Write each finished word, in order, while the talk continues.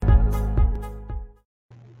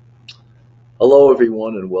Hello,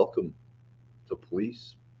 everyone, and welcome to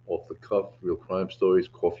Police Off the Cuff, Real Crime Stories,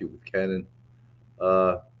 Coffee with Cannon.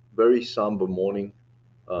 Uh, Very somber morning.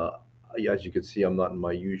 Uh, as you can see, I'm not in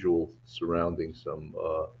my usual surroundings. I'm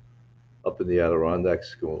up in the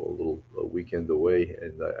Adirondacks, going a little weekend away,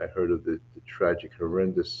 and I heard of the tragic,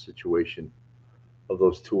 horrendous situation of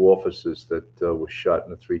those two officers that were shot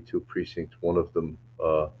in the 3-2 precinct. One of them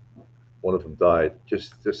died.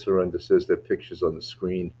 Just horrendous. There's their pictures on the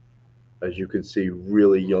screen. As you can see,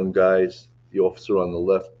 really young guys. The officer on the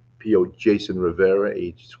left, PO Jason Rivera,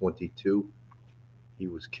 age 22, he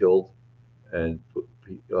was killed, and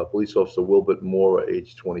police officer Wilbert Mora,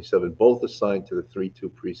 age 27, both assigned to the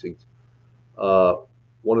 3-2 precinct, uh,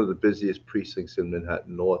 one of the busiest precincts in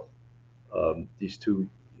Manhattan North. These two,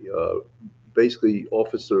 uh, basically,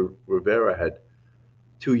 Officer Rivera had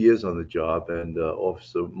 2 years on the job, and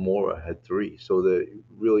Officer Mora had three. So they're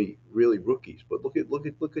really rookies. But look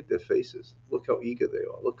at their faces. Look how eager they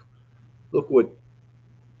are. Look what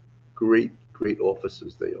great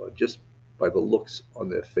officers they are. Just by the looks on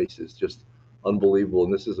their faces, just unbelievable.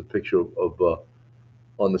 And this is a picture of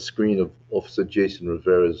on the screen of Officer Jason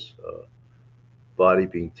Rivera's body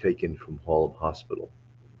being taken from Harlem Hospital.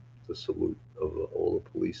 The salute of all the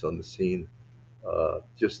police on the scene.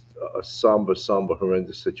 Just a somber,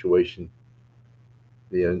 horrendous situation.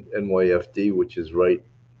 The NYFD, which is right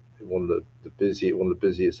one of the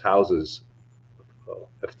busiest houses,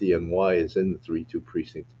 FDNY, is in the 3-2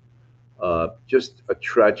 precinct. Just a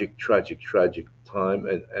tragic time,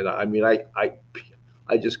 and I mean,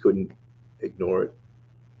 I just couldn't ignore it.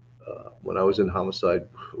 When I was in homicide,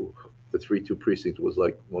 the 3-2 precinct was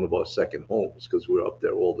like one of our second homes because we were up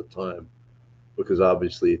there all the time. Because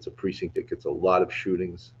obviously, it's a precinct that gets a lot of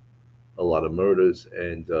shootings, a lot of murders,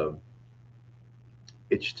 and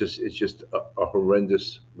it's just a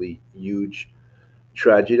horrendously huge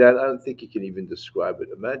tragedy. I don't think you can even describe it.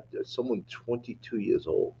 Imagine someone 22 years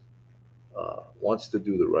old wants to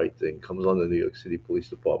do the right thing, comes on the New York City Police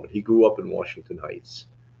Department. He grew up in Washington Heights,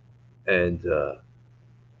 and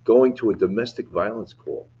going to a domestic violence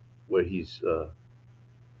call where he's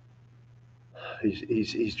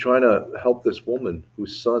trying to help this woman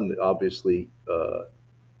whose son obviously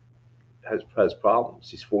has problems.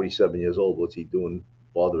 He's 47 years old. What's he doing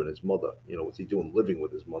bothering his mother? What's he doing living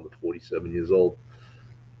with his mother? 47 years old,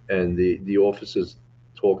 and the officers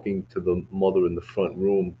talking to the mother in the front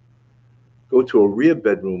room go to a rear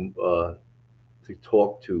bedroom to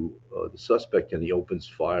talk to the suspect, and he opens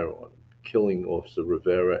fire on him, killing Officer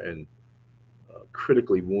Rivera and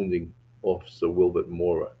critically wounding Officer Wilbert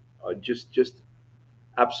Mora. Just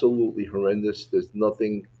absolutely horrendous. There's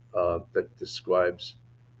nothing that describes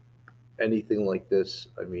anything like this.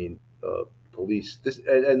 I mean, police.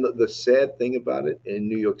 And the sad thing about it in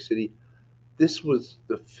New York City, this was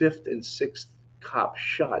the fifth and sixth cop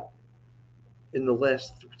shot in the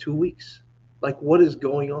last 2 weeks. Like, what is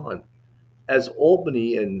going on? As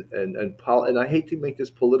Albany and I hate to make this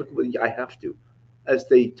political, but I have to. As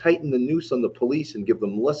they tighten the noose on the police and give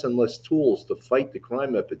them less and less tools to fight the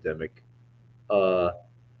crime epidemic, uh,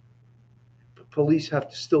 police have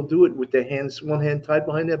to still do it with their hands, one hand tied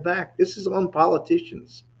behind their back. This is on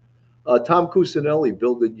politicians. Tom Cusinelli,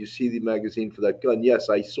 Bill, did you see the magazine for that gun? Yes,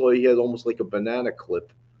 I saw he had almost like a banana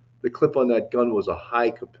clip. The clip on that gun was a high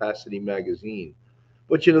capacity magazine.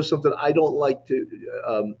 But you know something, I don't like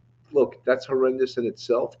to look. That's horrendous in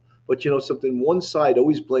itself. But you know something, one side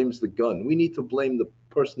always blames the gun. We need to blame the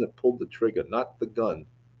person that pulled the trigger, not the gun.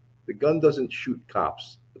 The gun doesn't shoot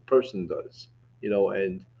cops. The person does.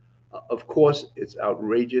 And of course, it's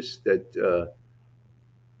outrageous that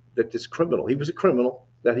this criminal, he was a criminal,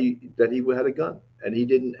 that he had a gun and he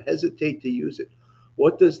didn't hesitate to use it.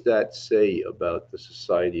 What does that say about the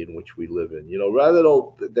society in which we live in? Rather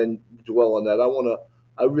than dwell on that,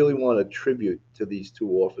 I really want to tribute to these two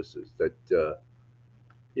officers that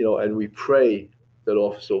and we pray that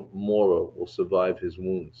Officer Mora will survive his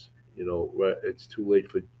wounds. It's too late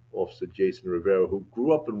for Officer Jason Rivera, who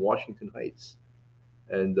grew up in Washington Heights,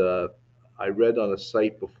 and I read on a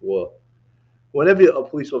site before, whenever a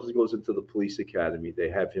police officer goes into the police academy, they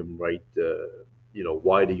have him write,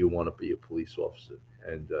 why do you want to be a police officer?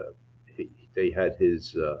 And he, they had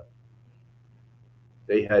his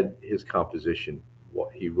composition.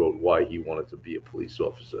 What he wrote, why he wanted to be a police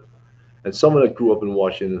officer. And someone that grew up in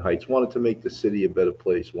Washington Heights wanted to make the city a better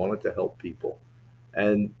place, wanted to help people,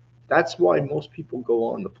 and that's why most people go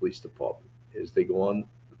on the police department. Is they go on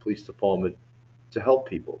the police department to help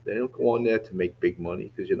people. They don't go on there to make big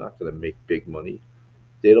money because you're not going to make big money.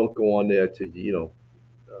 They don't go on there to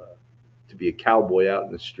to be a cowboy out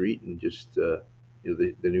in the street and just the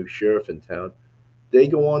new sheriff in town. They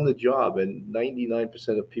go on the job, and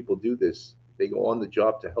 99% of people do this. They go on the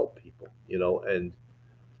job to help people, and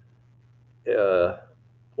uh,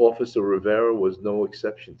 Officer Rivera was no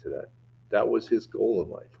exception to that. That was his goal in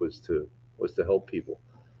life, was to help people.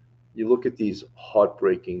 You look at these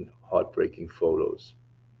heartbreaking photos.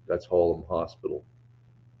 That's Harlem Hospital,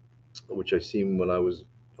 which I seen when I was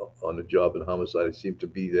on a job in homicide. I seemed to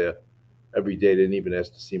be there every day. They didn't even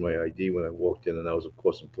ask to see my ID when I walked in, and I was, of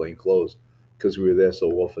course, in plain clothes because we were there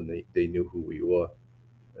so often. They knew who we were.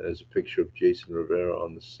 And there's a picture of Jason Rivera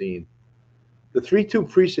on the scene. The 3-2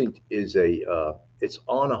 precinct is it's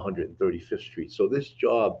on 135th Street. So this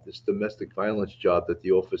job, this domestic violence job that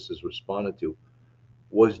the officers responded to,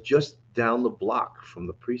 was just down the block from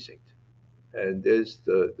the precinct. And there's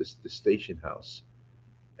the station house,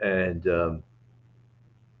 and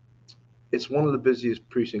it's one of the busiest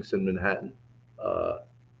precincts in Manhattan. Uh,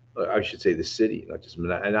 I should say the city, not just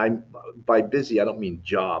Manhattan. And I'm by busy, I don't mean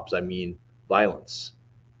jobs. I mean violence.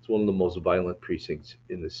 It's one of the most violent precincts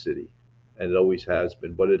in the city, and it always has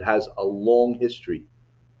been. But it has a long history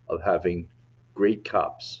of having great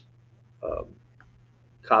cops, um,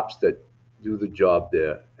 cops that do the job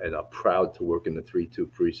there and are proud to work in the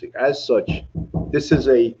 3-2 precinct. As such, this is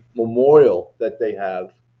a memorial that they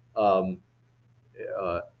have um,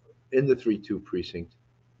 uh, in the 3-2 precinct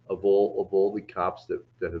of all the cops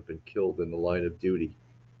that have been killed in the line of duty.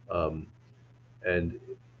 Um, and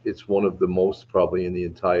it's one of the most probably in the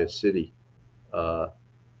entire city uh,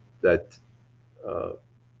 that uh,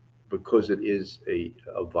 because it is a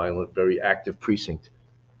violent, very active precinct.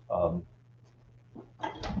 Um,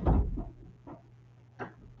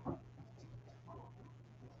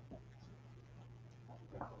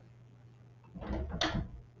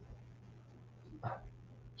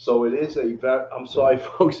 so it is I'm sorry,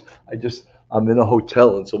 folks. I'm in a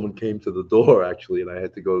hotel and someone came to the door actually, and I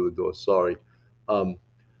had to go to the door. Sorry. Um,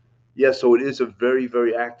 yeah, so it is a very,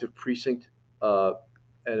 very active precinct uh,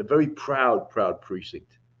 and a very proud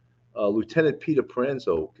precinct. Lieutenant Peter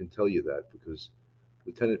Pranzo can tell you that because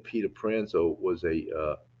Lieutenant Peter Pranzo was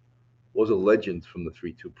a legend from the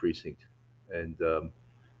 3-2 precinct, and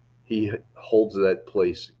he holds that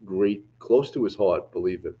place great close to his heart.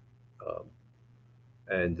 Believe it. Um,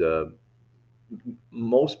 and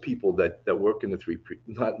Most people that work in the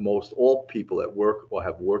not most, all people that work or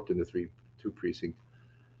have worked in the 3-2 precinct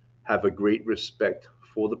have a great respect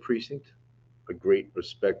for the precinct, a great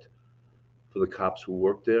respect for the cops who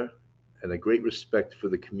work there, and a great respect for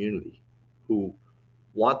the community who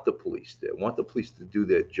want the police there, want the police to do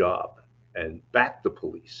their job and back the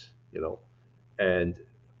police, And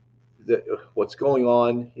what's going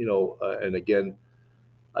on, and again,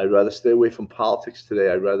 I'd rather stay away from politics today.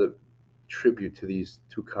 I'd rather tribute to these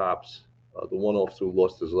two cops, the one officer who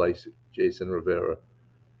lost his life, Jason Rivera,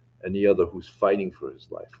 and the other who's fighting for his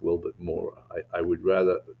life, Wilbert Mora. I would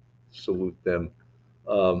rather salute them.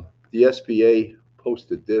 The SBA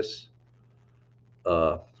posted this.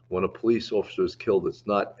 Uh, when a police officer is killed, it's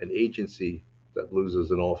not an agency that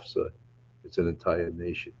loses an officer, it's an entire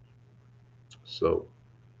nation. So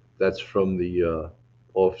that's from the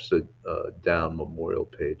Officer Down Memorial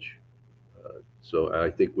page. So I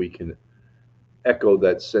think we can echo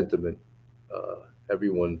that sentiment. Uh,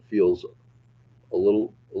 Everyone feels a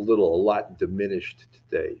lot diminished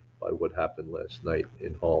today by what happened last night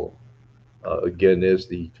in Harlem. Again, there's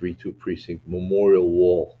the 3-2 precinct memorial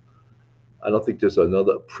wall. I don't think there's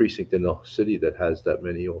another precinct in the city that has that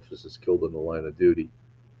many officers killed in the line of duty.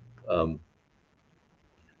 Um,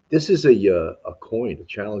 this is a coin, a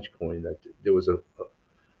challenge coin that there was a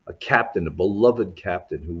captain, a beloved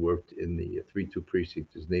captain who worked in the 3-2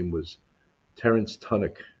 precinct. His name was Terrence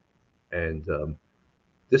Tunnock, and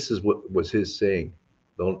this is what was his saying: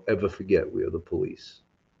 "Don't ever forget we are the police."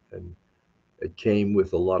 And it came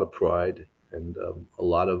with a lot of pride and a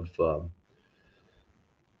lot of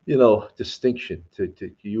distinction to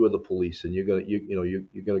you are the police, and you're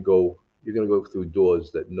gonna go through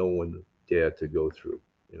doors that no one dare to go through.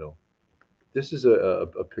 You know, this is a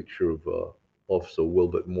picture of Officer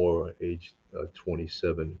Wilbert Moore, age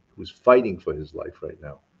 27, who's fighting for his life right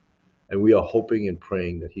now, and we are hoping and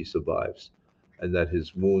praying that he survives, and that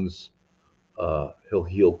his wounds he'll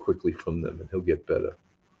heal quickly from them, and he'll get better.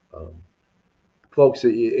 Um, Folks,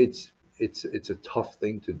 it's a tough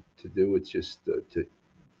thing to do. It's just to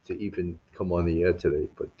even come on the air today,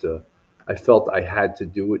 but I felt I had to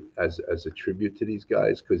do it as a tribute to these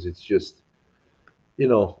guys because it's just you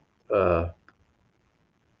know uh,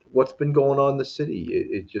 what's been going on in the city.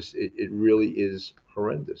 It really is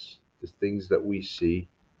horrendous. The things that we see,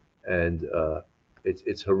 and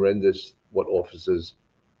it's horrendous what officers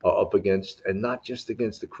are up against, and not just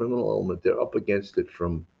against the criminal element, they're up against it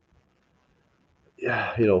from,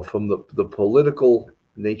 yeah, from the political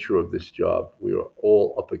nature of this job. We are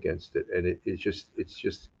all up against it, and it's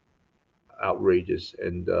just outrageous.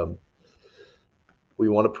 And we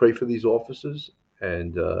want to pray for these officers.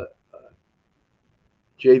 And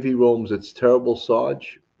JV Rome's, it's terrible,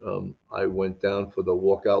 Sarge. I went down for the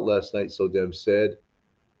walkout last night. So damn sad.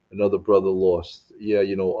 Another brother lost. Yeah,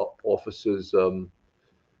 officers.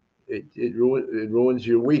 It ruins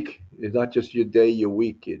your week. It's not just your day, your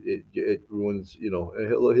week. It ruins. Here's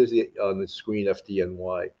on the screen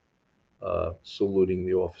FDNY saluting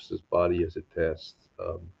the officer's body as it passed.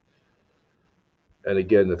 And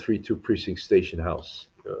again, the 3-2 precinct station house.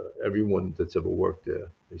 Everyone that's ever worked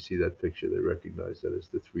there, they see that picture, they recognize that as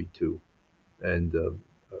the 3-2, and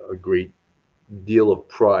a great deal of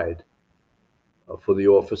pride for the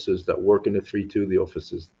officers that work in the 3-2, the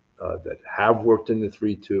officers that have worked in the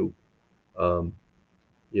 3-2. Um,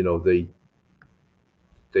 they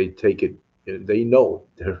take it. They know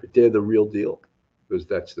they're the real deal, because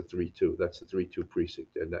that's the 3-2. That's the 3-2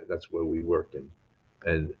 precinct, and that's where we work.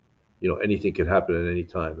 And anything can happen at any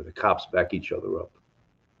time, and the cops back each other up,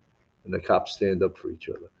 and the cops stand up for each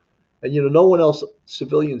other. And no one else,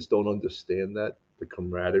 civilians don't understand that, the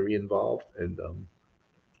camaraderie involved, and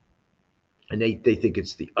they think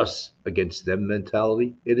it's the us against them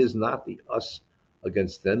mentality. It is not the us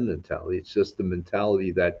against them mentality. It's just the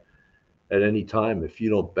mentality that at any time, if you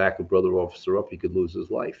don't back a brother officer up, he could lose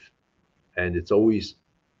his life. And it's always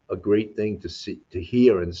a great thing to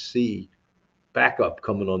hear and see backup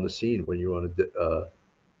coming on the scene when you're on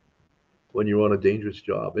a dangerous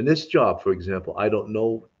job. In this job, for example, I don't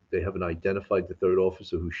know. They haven't identified the third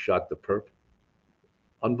officer who shot the perp.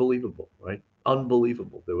 Unbelievable, right?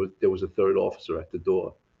 Unbelievable. There was a third officer at the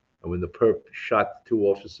door, and when the perp shot the two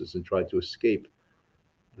officers and tried to escape,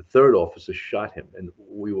 the third officer shot him. And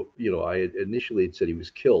we were, I had initially had said he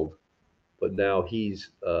was killed, but now he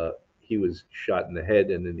was shot in the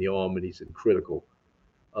head and in the arm, and he's in critical.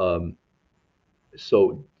 Um,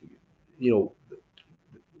 so, you know,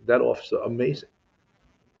 that officer, amazing,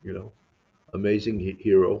 you know, amazing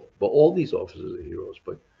hero. But all these officers are heroes.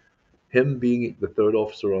 But him being the third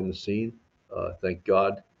officer on the scene, thank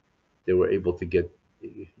God they were able to get.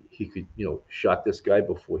 He could, shot this guy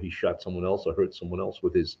before he shot someone else or hurt someone else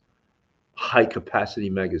with his high capacity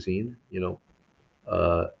magazine.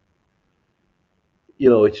 Uh,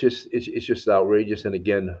 it's just outrageous. And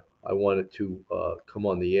again, I wanted to come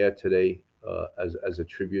on the air today as a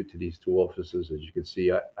tribute to these two officers. As you can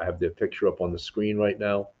see, I have their picture up on the screen right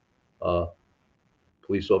now. Uh,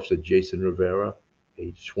 Police Officer Jason Rivera,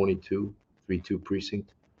 age 22, 3-2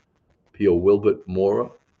 precinct. P.O. Wilbert Mora,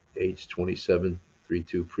 age 27,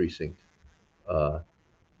 3-2 precinct. Uh,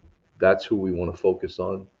 that's who we want to focus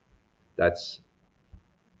on. That's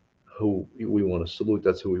who we want to salute.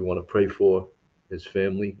 That's who we want to pray for. His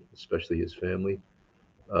family, especially his family.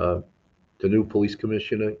 Uh, the new police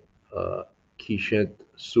commissioner, uh, Keishant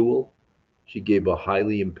Sewell, she gave a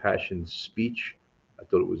highly impassioned speech. I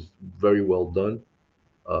thought it was very well done.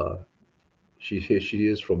 Uh, she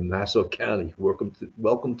is from Nassau County. Welcome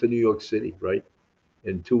to New York City, right?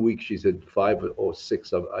 In 2 weeks, she said 5 or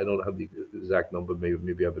 6. I don't have the exact number.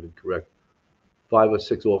 Maybe I have it incorrect. 5 or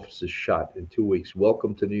 6 officers shot in 2 weeks.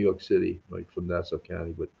 Welcome to New York City, right, from Nassau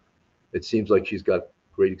County. But it seems like she's got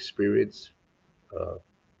great experience. Uh,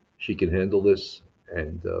 she can handle this,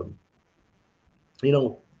 and you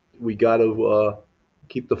know, we got to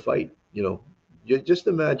keep the fight. Just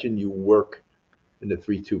imagine you work in the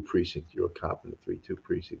 3-2 precinct. You're a cop in the 3-2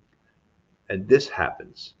 precinct, and this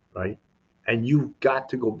happens, right? And you've got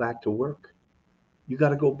to go back to work. You got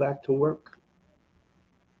to go back to work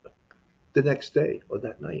the next day or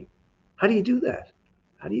that night. How do you do that?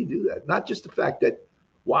 How do you do that? Not just the fact that,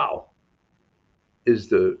 wow, is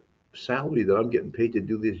the salary that I'm getting paid to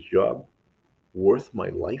do this job worth my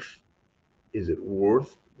life? Is it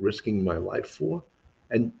worth risking my life for?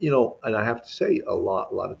 And I have to say, a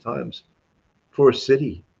lot of times, for a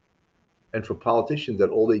city and for politicians that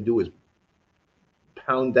all they do is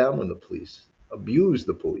pound down on the police, abuse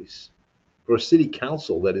the police, for a city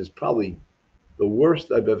council that is probably the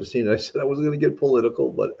worst I've ever seen. I said I wasn't going to get political,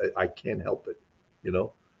 but I can't help it. You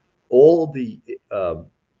know, all the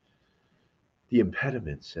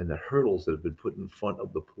impediments and the hurdles that have been put in front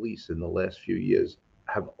of the police in the last few years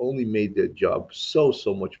have only made their job so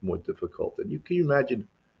much more difficult. And you can imagine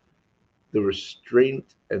the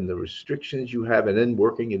restraint and the restrictions you have, and then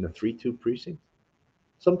working in the 3-2 precinct.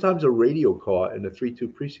 Sometimes a radio car in the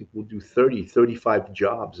 3-2 precinct will do 30, 35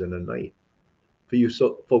 jobs in a night. For you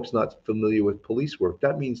folks not familiar with police work,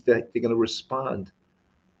 that means that they're going to respond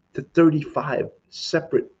to 35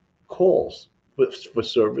 separate calls for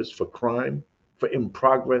service, for crime, for in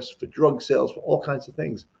progress, for drug sales, for all kinds of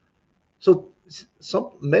things. So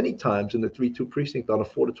many times in the 3-2 precinct on a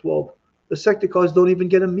 4 to 12, the sector cars don't even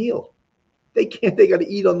get a meal. They can't. They got to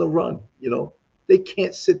eat on the run. They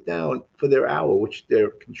can't sit down for their hour, which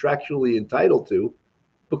they're contractually entitled to,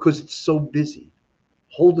 because it's so busy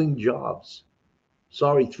holding jobs.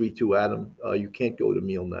 Sorry, 3-2 Adam, you can't go to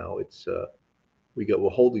meal now. It's we're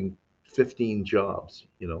holding 15 jobs.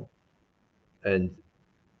 And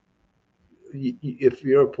if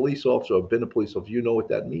you're a police officer or been a police officer, you know what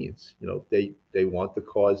that means. They want the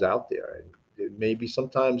cars out there, and maybe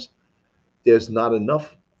sometimes there's not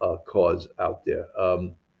enough cars out there.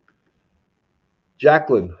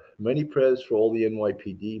 Jacqueline, many prayers for all the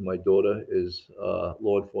NYPD. My daughter is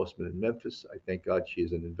law enforcement in Memphis. I thank God she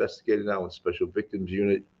is an investigator now in Special Victims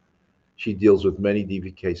Unit. She deals with many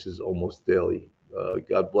DV cases almost daily.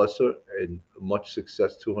 God bless her and much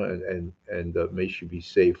success to her, and may she be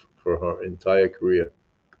safe for her entire career.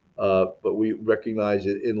 But we recognize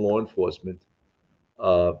it in law enforcement.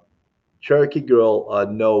 Cherokee Girl,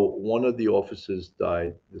 no, one of the officers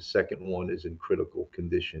died. The second one is in critical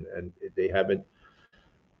condition, and they haven't.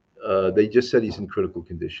 They just said he's in critical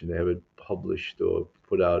condition. They haven't published or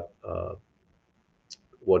put out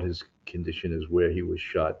what his condition is, where he was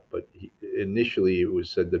shot. But initially, it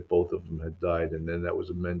was said that both of them had died, and then that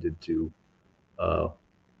was amended to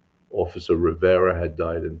Officer Rivera had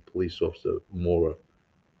died, and Police Officer Mora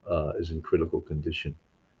is in critical condition.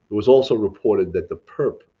 It was also reported that the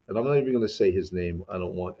perp, and I'm not even going to say his name. I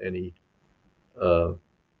don't want any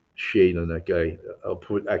shade on that guy.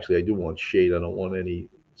 Actually, I do want shade. I don't want any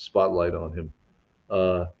spotlight on him.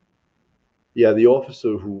 Yeah, the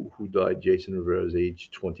officer who died, Jason Rivera, is age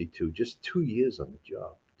 22, just 2 years on the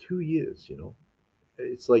job. 2 years.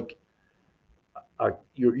 It's like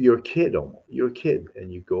you're a kid almost. You're a kid,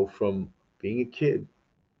 and you go from being a kid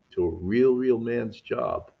to a real man's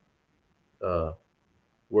job,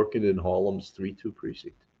 working in Harlem's 3-2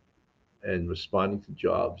 precinct and responding to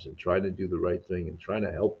jobs and trying to do the right thing and trying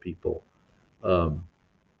to help people, trying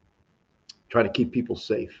to keep people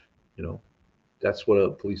safe. That's what a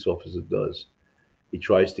police officer does. He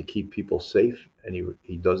tries to keep people safe, and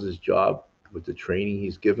he does his job with the training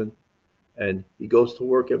he's given, and he goes to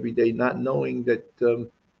work every day not knowing that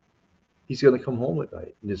he's going to come home at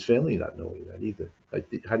night, and his family not knowing that either.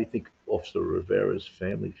 How do you think Officer Rivera's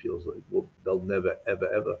family feels? Like, well, they'll never,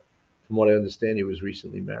 ever. From what I understand, he was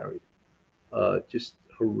recently married. Just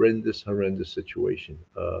horrendous situation.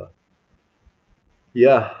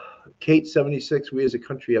 Yeah, Kate 76. We as a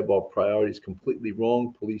country have our priorities completely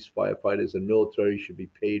wrong. Police, firefighters, and military should be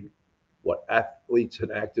paid what athletes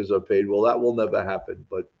and actors are paid. Well, that will never happen.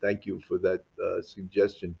 But thank you for that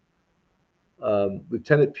suggestion.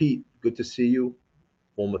 Lieutenant Pete, good to see you.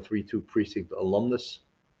 Former 3-2 precinct alumnus.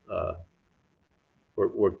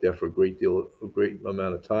 Worked there for a great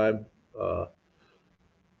amount of time.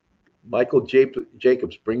 Michael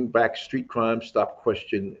Jacobs, bring back street crime, stop,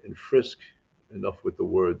 question, and frisk. Enough with the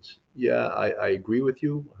words. Yeah, I agree with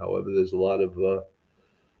you. However, there's a lot of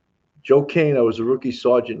Joe Kane. I was a rookie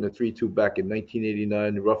sergeant in the 3-2 back in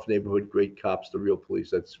 1989. Rough neighborhood, great cops, the real police.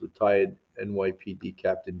 That's retired NYPD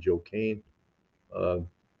Captain Joe Kane.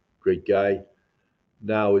 Great guy.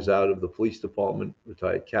 Now is out of the police department.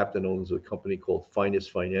 Retired captain, owns a company called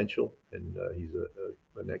Finest Financial, and he's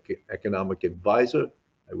an economic advisor.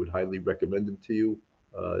 I would highly recommend him to you.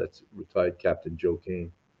 That's retired Captain Joe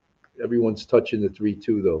Kane. Everyone's touching the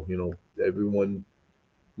 3-2, though. Everyone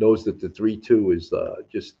knows that the 3-2 is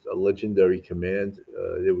just a legendary command.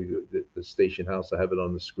 There we go, the station house. I have it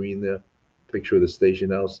on the screen there. Picture of the station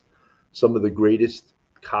house. Some of the greatest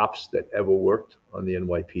cops that ever worked on the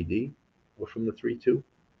NYPD were from the 3-2.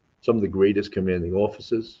 Some of the greatest commanding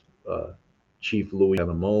officers, Chief Louis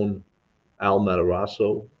Anamone, Al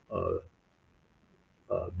Matarazzo,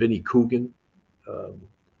 Vinnie Coogan,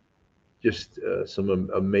 just some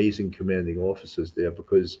amazing commanding officers there,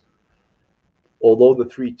 because although the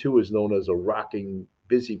 3-2 is known as a rocking,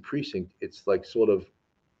 busy precinct, it's like sort of,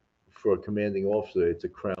 for a commanding officer, it's a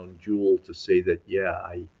crown jewel to say that, yeah,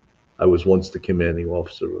 I was once the commanding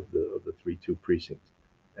officer of the 3-2 precinct.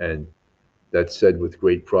 And that's said with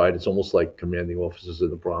great pride. It's almost like commanding officers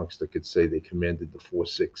in the Bronx that could say they commanded the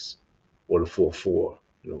 4-6 or the 4-4, or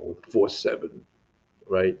the 4-7,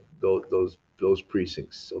 right? Those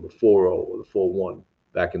precincts, or the 4-0 or the 4-1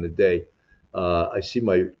 back in the day. I see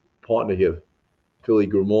my partner here, Philly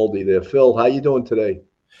Grimaldi there. Phil, how you doing today?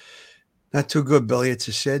 Not too good, Billy. It's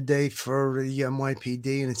a sad day for the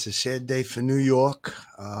NYPD, and it's a sad day for New York.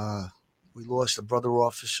 We lost a brother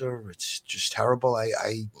officer. It's just terrible.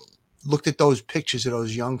 I looked at those pictures of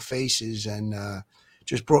those young faces and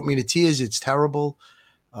just brought me to tears. It's terrible.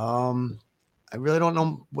 Um, I really don't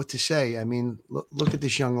know what to say. I mean, look at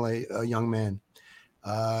this young man.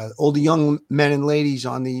 All the young men and ladies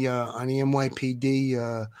on the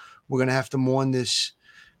NYPD. We're going to have to mourn this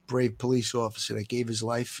brave police officer that gave his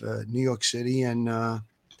life, New York City, and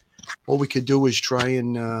all we could do is try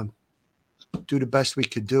and do the best we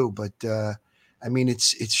could do. But I mean,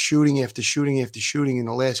 it's shooting after shooting after shooting in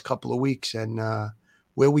the last couple of weeks, and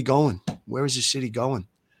where are we going? Where is the city going?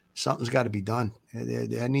 Something's got to be done.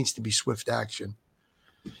 There needs to be swift action.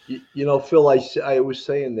 Phil, I was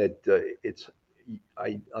saying that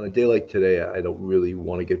on a day like today, I don't really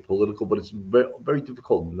want to get political, but it's very, very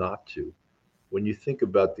difficult not to. When you think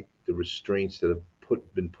about the restraints that have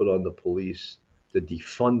been put on the police, to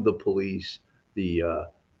defund the police,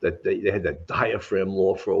 that they had that diaphragm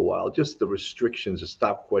law for a while, just the restrictions, the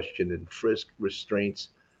stop, question, and frisk restraints,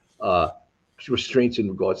 restraints in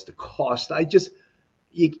regards to cost.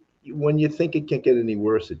 When you think it can't get any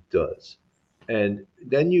worse, it does. And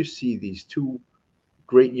then you see these two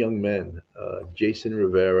great young men, Jason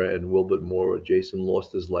Rivera and Wilbert Mora. Jason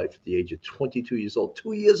lost his life at the age of 22 years old,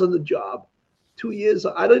 2 years on the job. 2 years.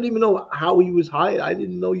 I don't even know how he was hired. I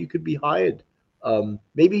didn't know you could be hired.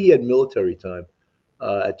 Maybe he had military time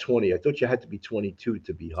at 20. I thought you had to be 22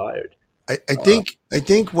 to be hired. I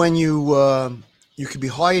think when you could be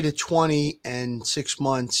hired at 20 and 6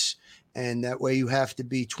 months, and that way you have to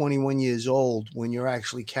be 21 years old when you're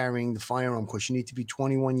actually carrying the firearm, because you need to be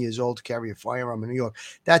 21 years old to carry a firearm in New York.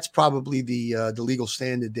 That's probably the legal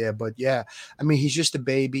standard there. But yeah, I mean, he's just a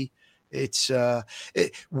baby.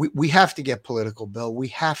 We have to get political, Bill. We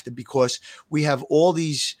have to, because we have all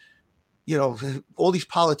these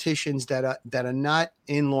politicians that are not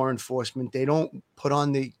in law enforcement. They don't put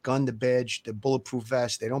on the gun, the badge, the bulletproof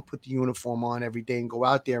vest. They don't put the uniform on every day and go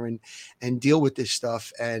out there and deal with this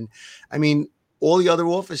stuff. And I mean, all the other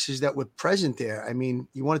officers that were present there. I mean,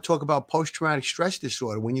 you want to talk about post-traumatic stress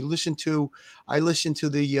disorder. When you I listened to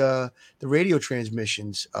the radio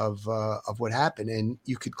transmissions of what happened, and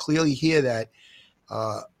you could clearly hear that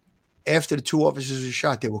after the two officers were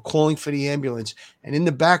shot, they were calling for the ambulance, and in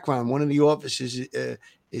the background, one of the officers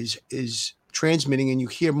is transmitting, and you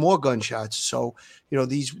hear more gunshots. So,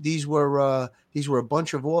 these were a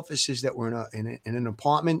bunch of officers that were in an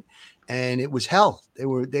apartment, and it was hell. They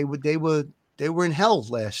were in hell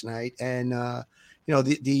last night, and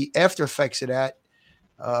the after effects of that.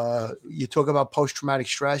 You talk about post-traumatic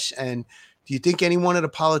stress, and do you think any one of the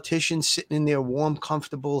politicians sitting in their warm,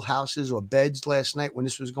 comfortable houses or beds last night when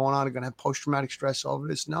this was going on are going to have post-traumatic stress over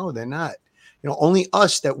this? No, they're not. Only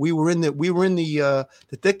us, that we were in the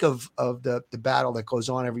thick of the battle that goes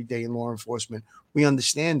on every day in law enforcement. We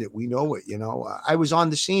understand it. We know it. I was on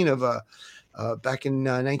the scene of back in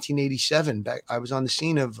 1987. I was on the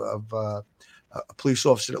scene of a police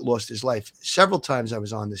officer that lost his life. Several times I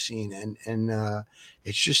was on the scene, and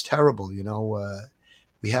it's just terrible.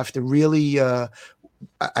 We have to really,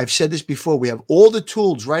 I've said this before, we have all the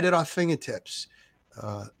tools right at our fingertips.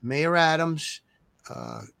 Mayor Adams,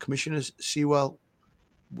 Commissioner Sewell,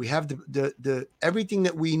 we have the everything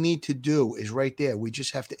that we need to do is right there. We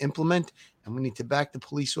just have to implement, and we need to back the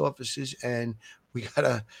police officers, and we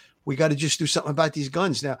gotta just do something about these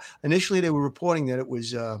guns. Now, initially they were reporting that it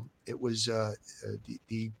was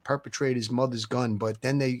the perpetrator's mother's gun, but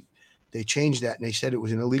then they changed that, and they said it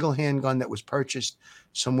was an illegal handgun that was purchased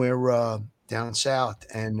somewhere down south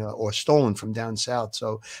and or stolen from down south.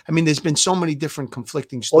 So, I mean, there's been so many different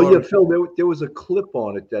conflicting stories. Oh yeah, Phil, there was a clip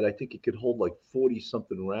on it that I think it could hold like 40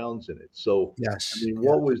 something rounds in it. So, yes, I mean,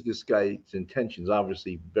 what was this guy's intentions?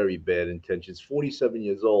 Obviously, very bad intentions. 47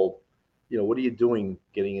 years old. What are you doing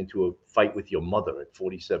getting into a fight with your mother at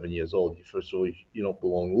 47 years old? First of all, you don't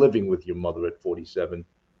belong living with your mother at 47.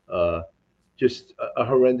 Just a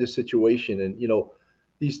horrendous situation. And,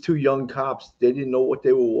 these two young cops, they didn't know what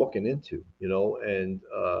they were walking into, and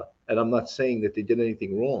I'm not saying that they did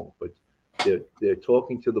anything wrong, but they're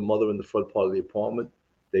talking to the mother in the front part of the apartment.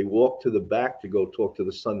 They walk to the back to go talk to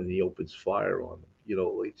the son, and he opens fire on them.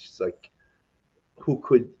 It's just like, who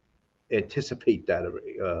could anticipate that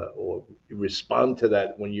or respond to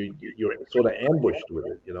that when you're sort of ambushed with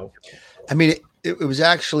it? I mean, it was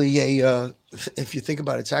actually if you think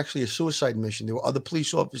about it, it's actually a suicide mission. There were other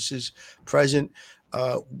police officers present.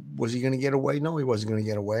 Was he going to get away? No, he wasn't going to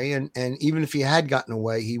get away. And even if he had gotten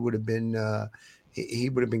away, he would have been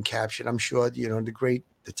captured. I'm sure, the great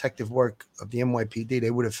detective work of the NYPD,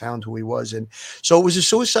 they would have found who he was. And so it was a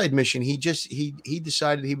suicide mission. He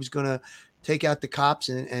decided he was going to take out the cops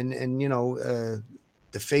and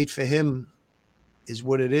the fate for him is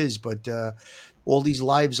what it is. But all these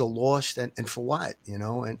lives are lost, and for what, you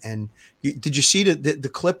know? Did you see the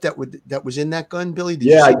clip that was in that gun, Billy? Did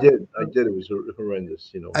you Yeah, see? I did. It was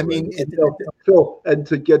horrendous, I mean, horrendous. And, Phil, and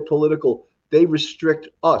to get political, they restrict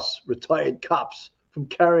us, retired cops, from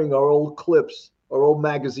carrying our old clips, our old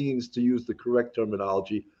magazines, to use the correct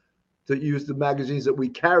terminology, to use the magazines that we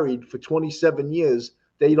carried for 27 years.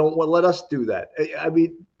 They don't want to let us do that. I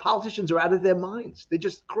mean, politicians are out of their minds. They're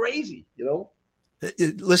just crazy,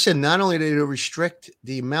 Listen, not only do they restrict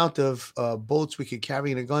the amount of bullets we could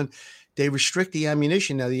carry in a gun, they restrict the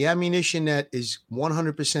ammunition. Now, the ammunition that is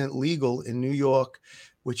 100% legal in New York,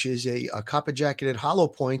 which is a copper jacketed hollow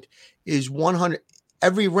point, is 100.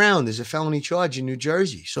 Every round is a felony charge in New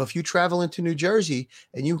Jersey. So if you travel into New Jersey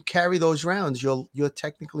and you carry those rounds, you're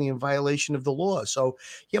technically in violation of the law. So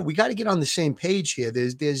yeah, we got to get on the same page here.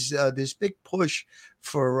 There's this big push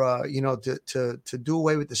for to do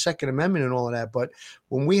away with the Second Amendment and all of that. But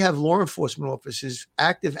when we have law enforcement officers,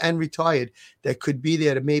 active and retired, that could be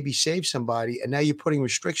there to maybe save somebody, and now you're putting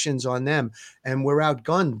restrictions on them, and we're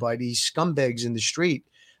outgunned by these scumbags in the street.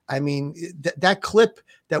 I mean, that clip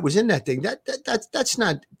that was in that thing, that's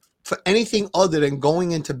not for anything other than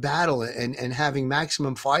going into battle and having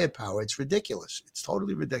maximum firepower. It's ridiculous. It's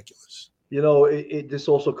totally ridiculous. This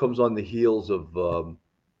also comes on the heels of the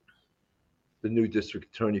new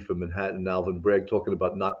district attorney for Manhattan, Alvin Bragg, talking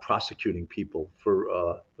about not prosecuting people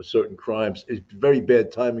for certain crimes. It's very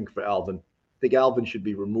bad timing for Alvin. I think Alvin should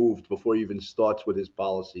be removed before he even starts with his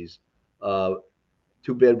policies.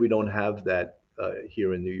 Too bad we don't have that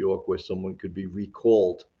here in New York, where someone could be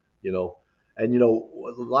recalled, And, a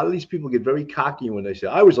lot of these people get very cocky when they say,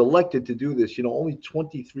 I was elected to do this. Only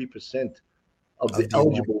 23% of the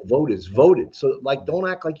eligible voters voted. So, don't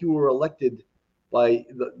act like you were elected by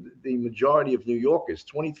the majority of New Yorkers,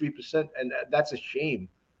 23%. And that's a shame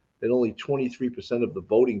that only 23% of the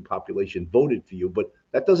voting population voted for you. But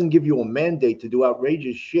that doesn't give you a mandate to do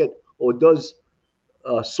outrageous shit. Or does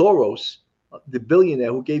Soros, the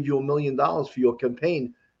billionaire who gave you $1 million for your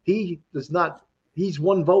campaign, he does not, he's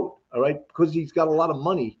one vote, all right, because he's got a lot of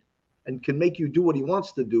money and can make you do what he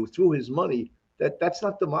wants to do through his money. That's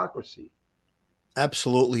not democracy.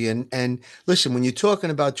 Absolutely. And listen, when you're talking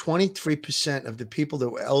about 23% of the people that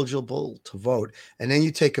were eligible to vote, and then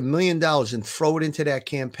you take $1 million and throw it into that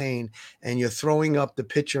campaign, and you're throwing up the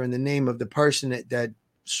picture and the name of the person that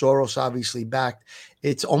Soros obviously backed,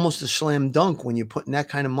 it's almost a slam dunk when you're putting that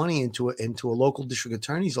kind of money into a local district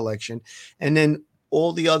attorney's election. And then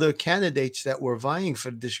all the other candidates that were vying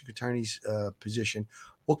for the district attorney's position,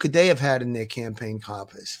 what could they have had in their campaign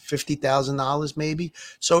compass? $50,000 maybe.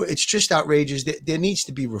 So it's just outrageous. There needs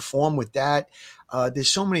to be reform with that.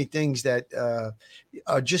 There's so many things that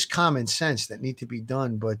are just common sense that need to be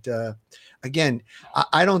done. But again,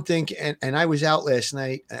 I don't think, and I was out last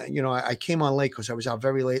night, I came on late because I was out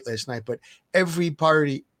very late last night, but every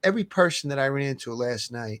person that I ran into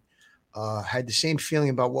last night had the same feeling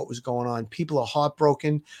about what was going on. People are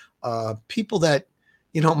heartbroken. People that,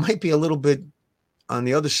 might be a little bit on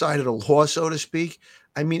the other side of the law, so to speak.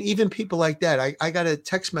 I mean, even people like that. I got a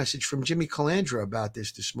text message from Jimmy Calandra about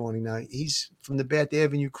this morning. Now, he's from the Bath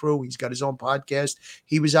Avenue crew. He's got his own podcast.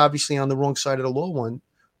 He was obviously on the wrong side of the law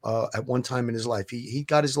at one time in his life. He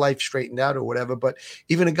got his life straightened out or whatever. But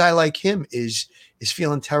even a guy like him is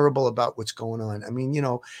feeling terrible about what's going on. I mean,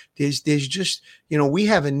 there's just, we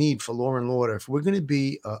have a need for law and order. If we're going to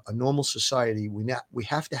be a normal society, we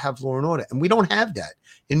have to have law and order. And we don't have that.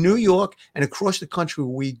 In New York and across the country,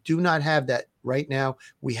 we do not have that right now.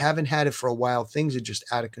 We haven't had it for a while. Things are just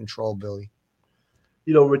out of control, Billy.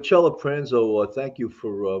 Richella Pranzo, thank you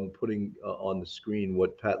for putting on the screen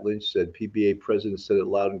what Pat Lynch said. PBA president said it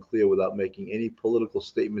loud and clear without making any political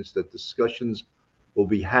statements that discussions will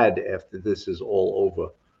be had after this is all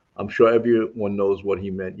over. I'm sure everyone knows what he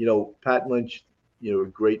meant. Pat Lynch, a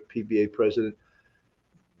great PBA president.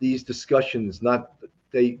 These discussions,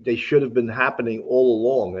 they should have been happening all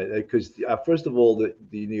along, because first of all, the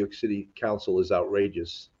New York City Council is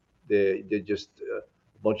outrageous. They're just a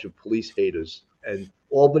bunch of police haters. And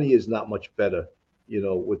Albany is not much better,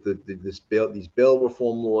 with these bail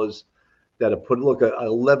reform laws that are look, an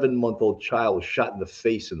 11-month-old child was shot in the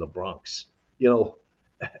face in the Bronx.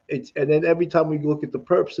 And then every time we look at the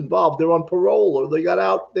perps involved, they're on parole or they got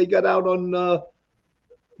out on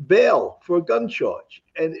bail for a gun charge.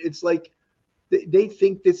 And it's like they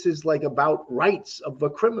think this is like about rights of a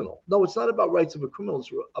criminal. No, it's not about rights of a criminal. It's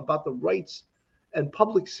about the rights and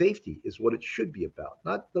public safety is what it should be about,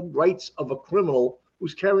 not the rights of a criminal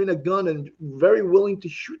who's carrying a gun and very willing to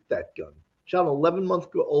shoot that gun. Shot an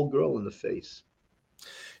 11-month-old girl in the face.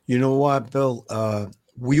 You know what, Bill?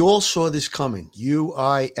 We all saw this coming. You,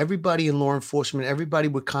 I, everybody in law enforcement, everybody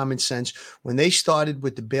with common sense, when they started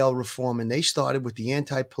with the bail reform and they started with the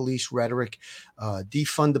anti-police rhetoric,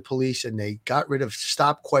 defund the police, and they got rid of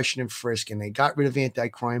stop, question, and frisk, and they got rid of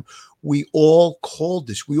anti-crime. We all called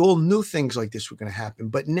this. We all knew things like this were going to happen,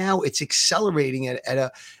 but now it's accelerating at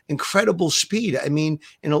an incredible speed. I mean,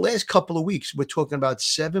 in the last couple of weeks, we're talking about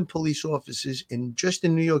 7 police officers just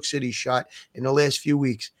in New York City shot in the last few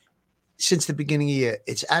weeks since the beginning of the year.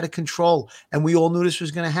 It's out of control, and we all knew this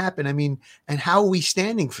was going to happen. I mean, and how are we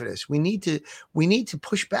standing for this? We need to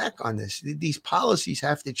push back on this. These policies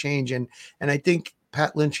have to change, and I think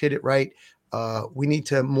Pat Lynch hit it right. We need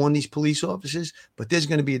to mourn these police officers, but there's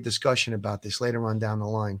going to be a discussion about this later on down the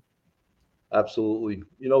line. Absolutely.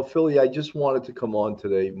 You know, Philly, I just wanted to come on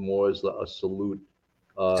today more as a salute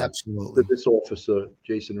to Absolutely. this officer,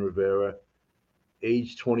 Jason Rivera,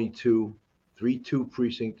 age 22, 3-2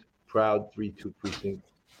 precinct, proud 3-2 precinct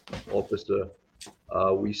officer.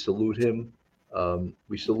 We salute him.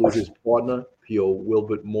 We salute his partner, P.O.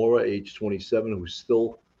 Wilbert Mora, age 27, who's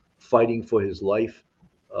still fighting for his life.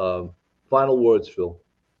 Final words, Phil.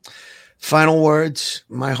 Final words.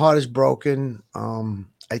 My heart is broken.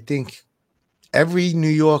 I think every New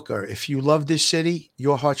Yorker, if you love this city,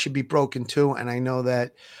 your heart should be broken too. And I know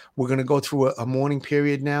that we're going to go through a mourning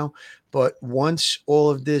period now, but once all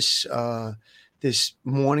of this this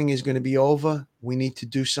mourning is going to be over, we need to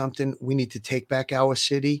do something. We need to take back our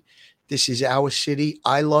city. This is our city.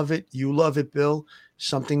 I love it. You love it, Bill.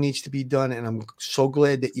 Something needs to be done, and I'm so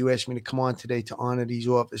glad that you asked me to come on today to honor these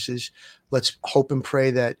officers. Let's hope and pray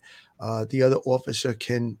that the other officer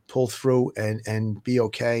can pull through and be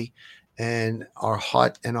okay. And our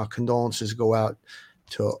heart and our condolences go out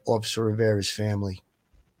to Officer Rivera's family.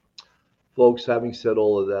 Folks, having said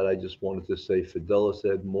all of that, I just wanted to say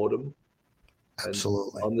Fidelis ad mortem.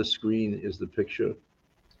 Absolutely. And on the screen is the picture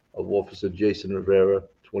of Officer Jason Rivera,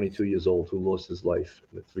 22 years old, who lost his life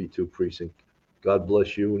in the 3-2 precinct. God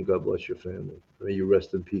bless you and God bless your family. May you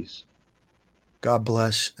rest in peace. God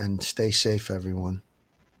bless and stay safe, everyone.